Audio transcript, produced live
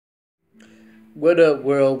What up,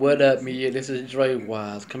 world? What up, media? This is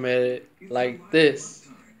Drewize. Come at it like this.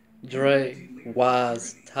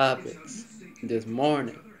 Drewize Topics this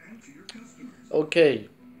morning. Okay,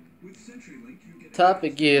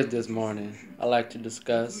 topic is this morning. I like to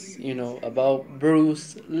discuss, about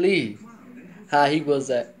Bruce Lee. How he was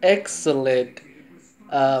an excellent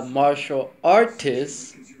martial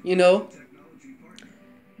artist, you know,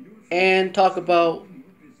 and talk about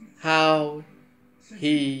how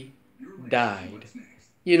he died.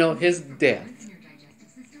 His death.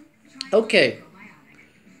 Okay,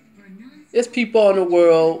 there's people in the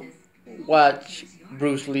world watch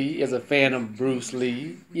Bruce Lee, is a fan of Bruce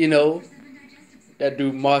Lee, that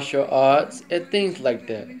do martial arts and things like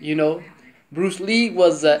that. Bruce Lee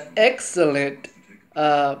was an excellent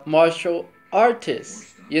martial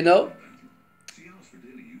artist,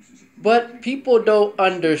 but people don't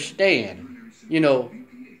understand,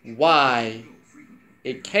 why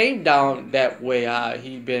it came down that way, how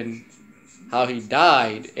he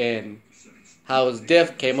died, and how his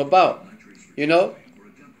death came about. You know,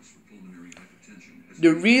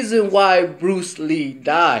 the reason why Bruce Lee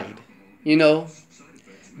died,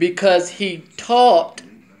 because he taught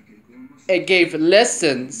and gave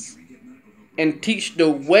lessons and teach the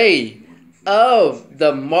way of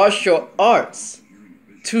the martial arts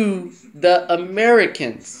to the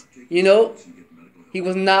Americans. He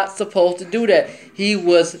was not supposed to do that. He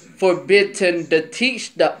was forbidden to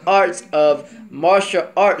teach the arts of martial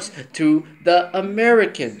arts to the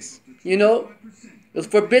Americans. It was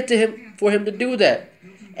forbidden for him to do that.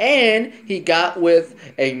 And he got with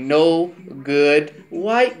a no good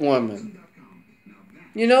white woman.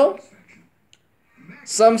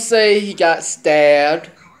 Some say he got stabbed.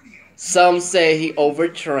 Some say he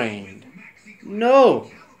overtrained. No.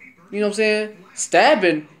 You know what I'm saying?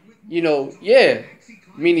 Stabbing, yeah.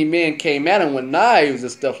 Many men came at him with knives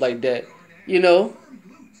and stuff like that,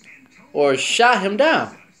 or shot him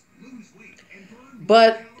down.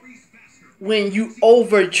 But when you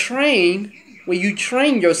overtrain, when you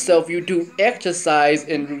train yourself, you do exercise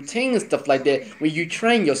and routine and stuff like that. When you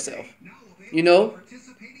train yourself, and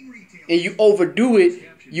you overdo it,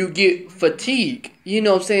 you get fatigue. You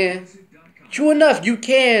know what I'm saying? True enough, you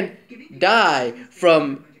can die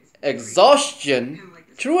from exhaustion.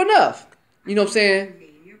 True enough. You know what I'm saying?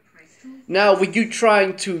 Now, when you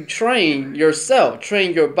trying to train yourself,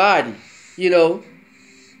 train your body, do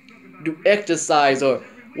exercise or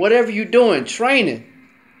whatever you're doing, training,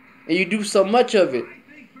 and you do so much of it,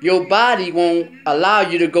 your body won't allow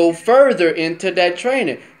you to go further into that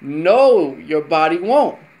training. No, your body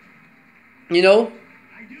won't.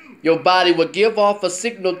 Your body will give off a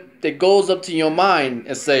signal that goes up to your mind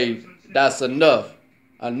and say, that's enough.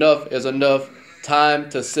 Enough is enough. Time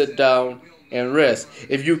to sit down and rest.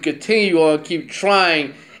 If you continue on, keep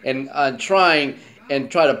trying and trying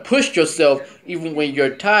and try to push yourself even when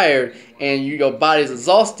you're tired and your body's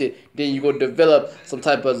exhausted, then you will develop some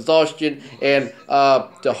type of exhaustion and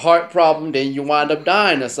the heart problem, then you wind up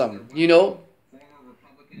dying or something.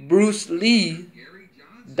 Bruce Lee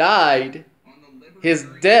died. His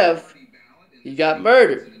death, he got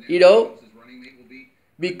murdered,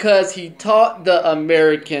 because he taught the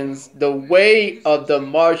Americans the way of the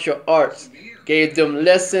martial arts, gave them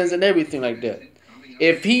lessons and everything like that.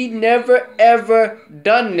 If he never ever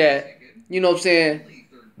done that,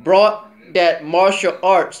 brought that martial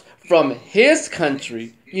arts from his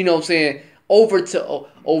country,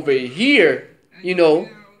 over here,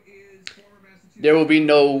 there will be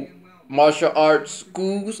no martial arts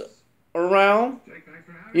schools around,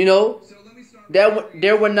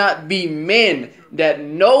 there will not be men that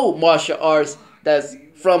know martial arts that's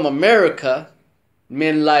from America,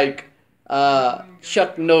 men like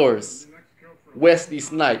Chuck Norris, Wesley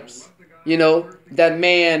Snipes, that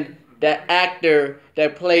man, that actor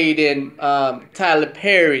that played in Tyler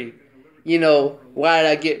Perry, Why Did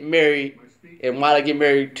I Get Married and Why Did I Get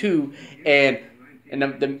Married Too, and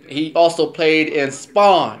he also played in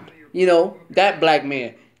Spawn, that black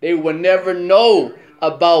man. They will never know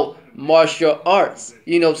about martial arts,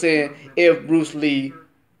 if Bruce Lee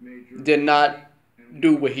did not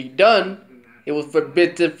do what he done. It was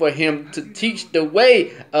forbidden for him to teach the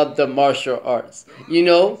way of the martial arts.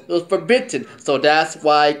 It was forbidden. So that's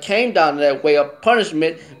why it came down to that way of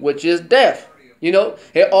punishment, which is death. In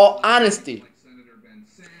all honesty,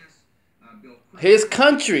 his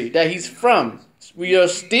country that he's from, we are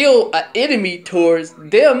still an enemy towards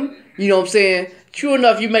them. True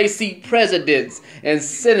enough, you may see presidents and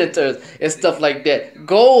senators and stuff like that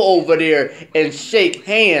go over there and shake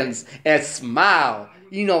hands and smile.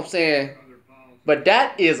 But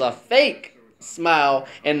that is a fake smile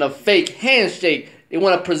and a fake handshake. They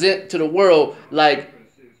want to present to the world like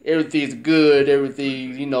everything's good,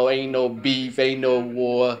 everything, ain't no beef, ain't no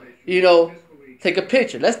war. Take a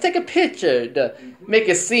picture. Let's take a picture to make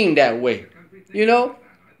it seem that way. You know?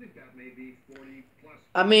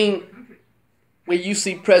 I mean, when you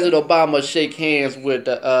see President Obama shake hands with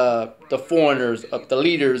the foreigners, of the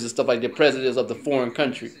leaders and stuff like the presidents of the foreign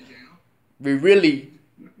country, we really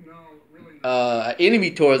enemy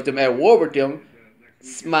towards them, at war with them,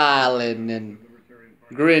 smiling and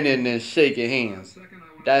grinning and shaking hands.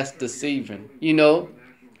 That's deceiving. We're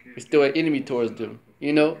still an enemy towards them.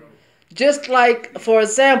 Just like, for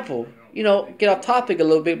example, get off topic a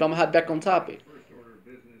little bit, but I'm gonna hop back on topic.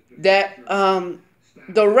 That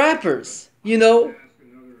the rappers,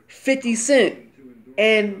 50 Cent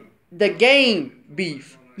and the Game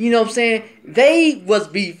beef. You know what I'm saying? They was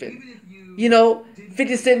beefing.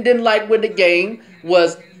 50 Cent didn't like when the Game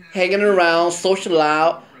was hanging around,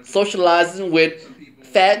 socializing with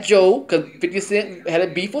Fat Joe, because 50 Cent had a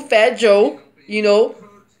beef with Fat Joe.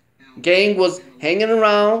 Game was hanging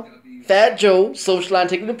around Fat Joe, socializing,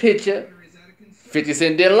 taking a picture. 50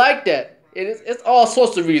 Cent didn't like that. It's all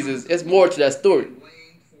sorts of reasons. It's more to that story.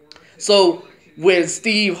 So when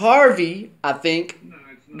Steve Harvey, I think,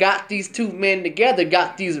 got these two men together,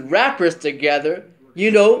 got these rappers together,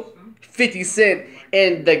 50 Cent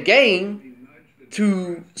and the Game,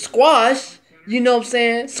 to squash,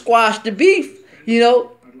 squash the beef,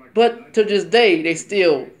 But to this day, they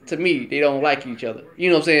still, to me, they don't like each other. You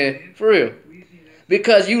know what I'm saying? For real.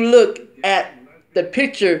 Because you look at the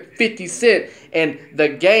picture 50 Cent and the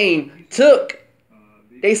Game took,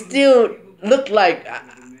 they still look like,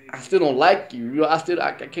 I still don't like you. I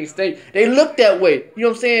can't stay. They look that way. You know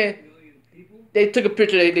what I'm saying? They took a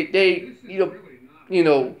picture. They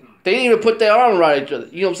they didn't even put their arm around each other.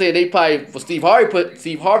 You know what I'm saying? They probably, for Steve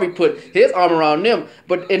Harvey put his arm around them,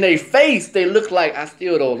 but in their face, they look like, I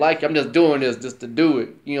still don't like you. I'm just doing this just to do it.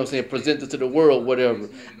 You know what I'm saying? Present it to the world, whatever.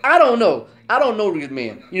 I don't know. I don't know these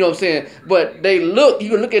men. You know what I'm saying? But they look, you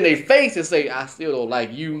can look in their face and say, I still don't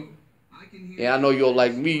like you. And I know you don't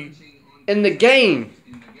like me. In the Game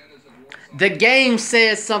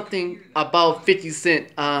said something about 50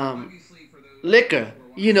 Cent liquor.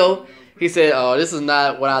 He said, "Oh, this is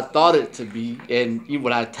not what I thought it to be, and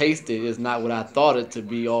what I tasted is not what I thought it to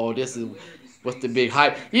be. Oh, this is what's the big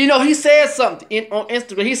hype." He said something on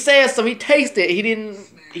Instagram. He said something. He tasted it. He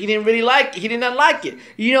didn't really like it. He did not like it.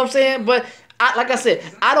 You know what I'm saying? But like I said,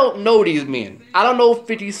 I don't know these men. I don't know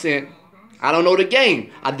 50 Cent. I don't know the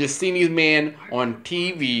Game. I just seen these men on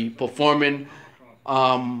TV performing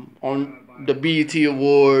on the BET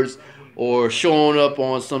Awards or showing up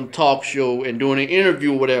on some talk show and doing an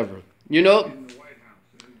interview or whatever.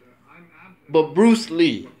 But Bruce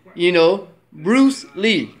Lee, Bruce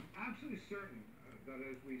Lee.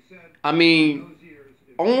 You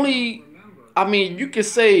could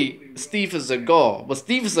say Steven Seagal, but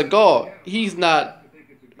Steven Seagal, he's not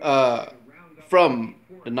from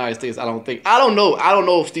the United States, I don't think. I don't know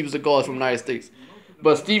if Steven Seagal is from the United States.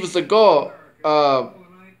 But Steven Seagal,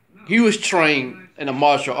 he was trained in a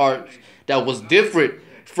martial arts that was different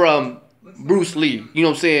from Bruce Lee. You know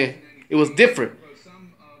what I'm saying? It was different.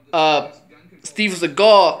 Steven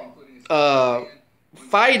Seagal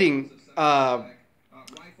fighting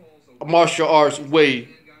martial arts way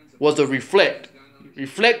was a reflect.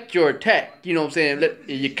 Reflect your attack. You know what I'm saying? Let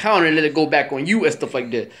you counter and let it go back on you and stuff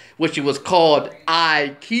like that. Which it was called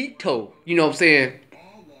Aikido. You know what I'm saying?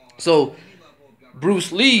 So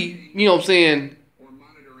Bruce Lee, you know what I'm saying?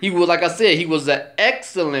 He was, like I said, he was an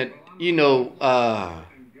excellent,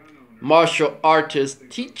 martial artist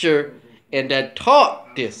teacher, and that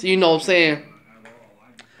taught this, you know what I'm saying?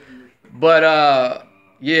 But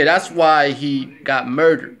yeah, that's why he got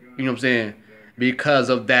murdered, you know what I'm saying? Because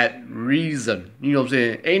of that reason, you know what I'm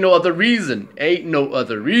saying? Ain't no other reason. You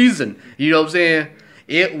know what I'm saying?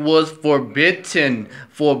 It was forbidden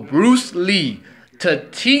for Bruce Lee to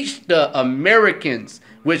teach the Americans,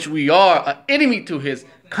 which we are an enemy to his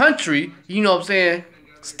country, you know what I'm saying?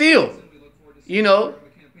 Still,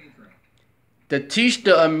 to teach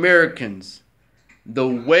the Americans the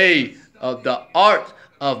way of the art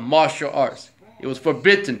of martial arts. It was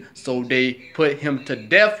forbidden, so they put him to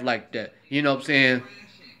death like that. You know what I'm saying?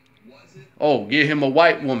 Oh, give him a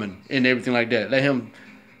white woman and everything like that. Let him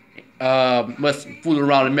fool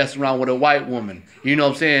around and mess around with a white woman. You know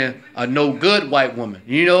what I'm saying? A no good white woman,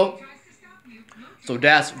 So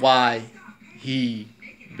that's why he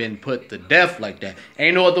been put to death like that.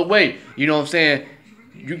 Ain't no other way. You know what I'm saying?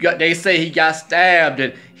 They say he got stabbed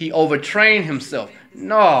and he overtrained himself.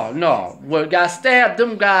 No. Well, got stabbed.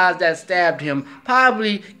 Them guys that stabbed him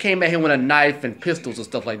probably came at him with a knife and pistols and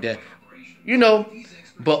stuff like that. you know,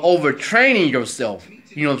 but overtraining yourself,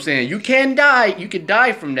 you know what I'm saying? You can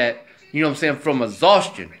die from that, you know what I'm saying, from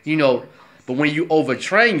exhaustion, you know, but when you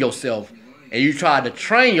overtrain yourself and you try to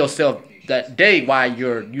train yourself that day while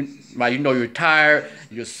while you know you're tired,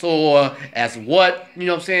 you're sore, as what, you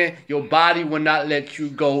know what I'm saying, your body will not let you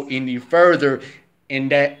go any further in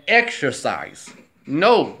that exercise.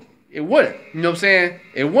 No, it wouldn't. You know what I'm saying?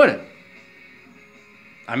 It wouldn't.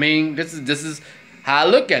 I mean, this is how I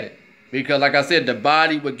look at it. Because like I said, the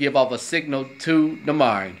body would give off a signal to the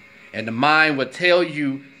mind. And the mind would tell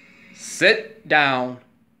you, sit down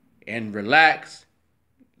and relax,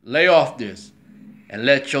 lay off this, and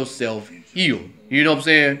let yourself heal. You know what I'm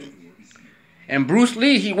saying? And Bruce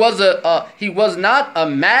Lee, he was not a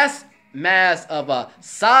mass of a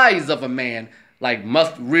size of a man, like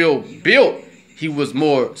real built. He was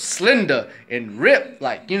more slender and ripped,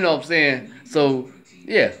 like, you know what I'm saying? So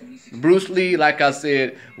yeah, Bruce Lee, like I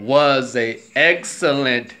said, was a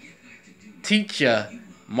excellent teacher,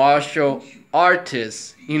 martial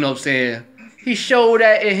artist. You know what I'm saying? He showed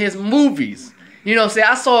that in his movies. You know what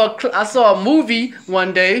I'm saying? I saw a movie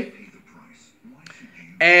one day,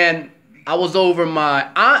 and I was over my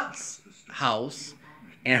aunt's house,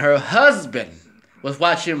 and her husband was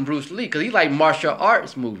watching Bruce Lee because he liked martial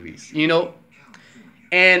arts movies, you know.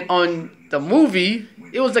 And on the movie,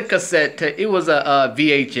 it was a cassette tape, it was a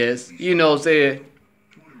VHS, you know what I'm saying.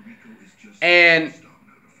 And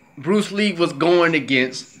Bruce Lee was going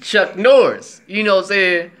against Chuck Norris, you know what I'm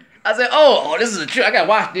saying. I said, oh, this is a trick. I gotta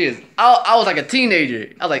watch this. I was like a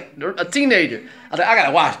teenager. I was like a teenager. I was like, I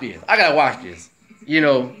gotta watch this. You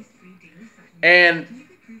know. And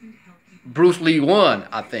Bruce Lee won,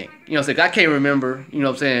 I think. You know what I'm saying? I can't remember, you know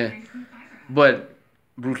what I'm saying? But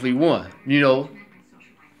Bruce Lee won, you know.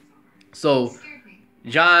 So,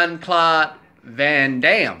 Jean-Claude Van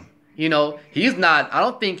Damme, you know, he's not, I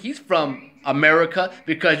don't think he's from America,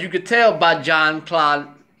 because you could tell by Jean-Claude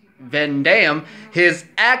Van Damme, his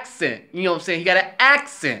accent, you know what I'm saying? He got an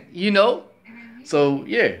accent, you know? So,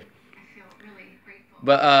 yeah.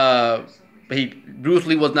 But Bruce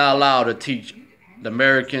Lee was not allowed to teach the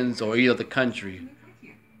Americans or either the country,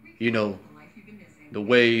 you know, the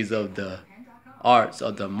ways of the arts,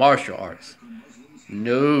 of the martial arts.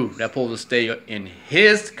 No, that's supposed to stay in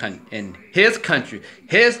his country,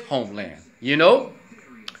 his homeland, you know?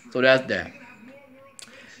 So that's that.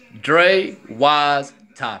 Drewize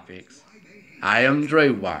Topics. I am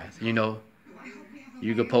Drewize, you know.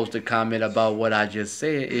 You can post a comment about what I just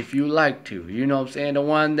said if you like to. You know what I'm saying? The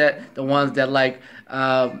ones that like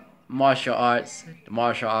martial arts, the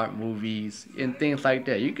martial art movies, and things like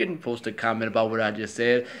that. You can post a comment about what I just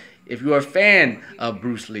said. If you're a fan of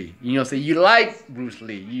Bruce Lee, you know what I'm saying? You like Bruce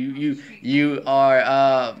Lee. You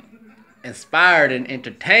are inspired and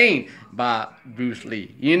entertained by Bruce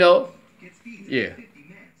Lee. You know? Yeah.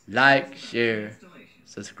 Like, share,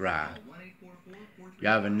 subscribe. You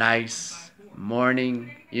have a nice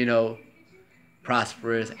morning, you know,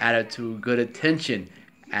 prosperous attitude, good attention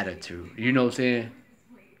attitude. You know what I'm saying?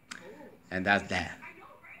 And that's that.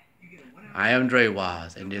 I am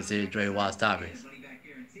Drewize, and this is Drewize Topics.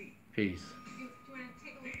 Peace.